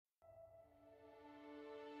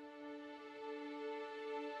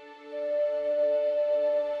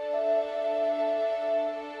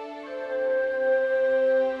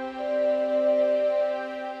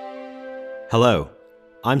Hello,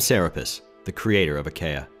 I'm Serapis, the creator of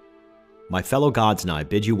Achaea. My fellow gods and I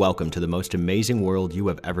bid you welcome to the most amazing world you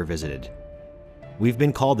have ever visited. We've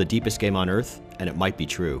been called the deepest game on Earth, and it might be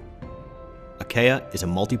true. Achaea is a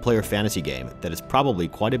multiplayer fantasy game that is probably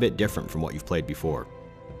quite a bit different from what you've played before.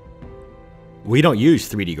 We don't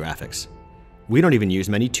use 3D graphics. We don't even use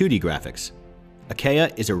many 2D graphics.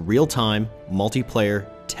 Achaea is a real-time, multiplayer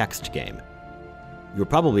text game. You're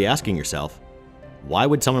probably asking yourself, why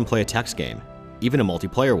would someone play a text game, even a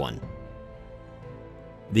multiplayer one?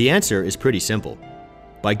 The answer is pretty simple.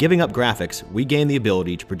 By giving up graphics, we gain the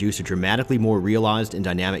ability to produce a dramatically more realized and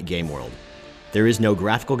dynamic game world. There is no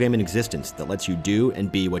graphical game in existence that lets you do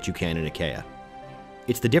and be what you can in Achaea.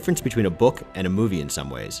 It's the difference between a book and a movie in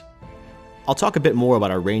some ways. I'll talk a bit more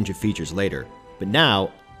about our range of features later, but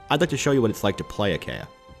now I'd like to show you what it's like to play Achaea.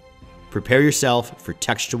 Prepare yourself for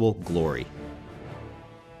textual glory.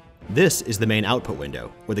 This is the main output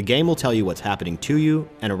window, where the game will tell you what's happening to you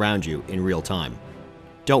and around you in real time.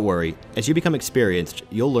 Don't worry, as you become experienced,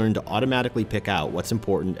 you'll learn to automatically pick out what's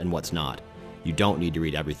important and what's not. You don't need to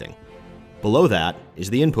read everything. Below that is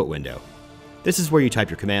the input window. This is where you type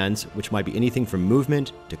your commands, which might be anything from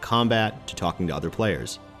movement, to combat, to talking to other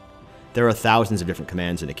players. There are thousands of different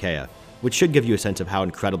commands in Achaea, which should give you a sense of how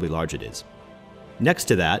incredibly large it is. Next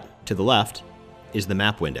to that, to the left, is the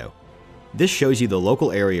map window. This shows you the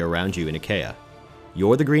local area around you in Achaea.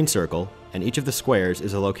 You're the green circle, and each of the squares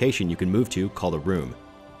is a location you can move to called a room.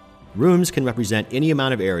 Rooms can represent any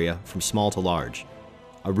amount of area from small to large.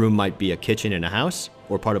 A room might be a kitchen in a house,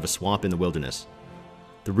 or part of a swamp in the wilderness.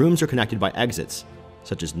 The rooms are connected by exits,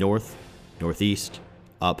 such as north, northeast,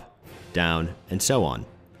 up, down, and so on.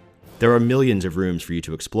 There are millions of rooms for you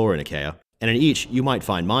to explore in Achaea, and in each you might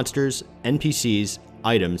find monsters, NPCs,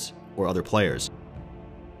 items, or other players.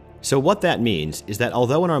 So what that means is that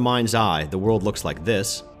although in our mind's eye the world looks like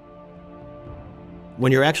this,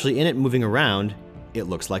 when you're actually in it moving around, it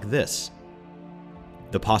looks like this.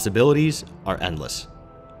 The possibilities are endless.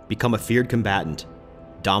 Become a feared combatant,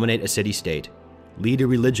 dominate a city-state, lead a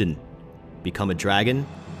religion, become a dragon,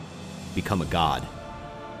 become a god.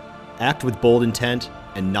 Act with bold intent,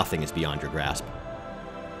 and nothing is beyond your grasp.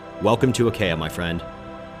 Welcome to Achaea, my friend.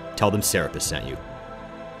 Tell them Serapis sent you.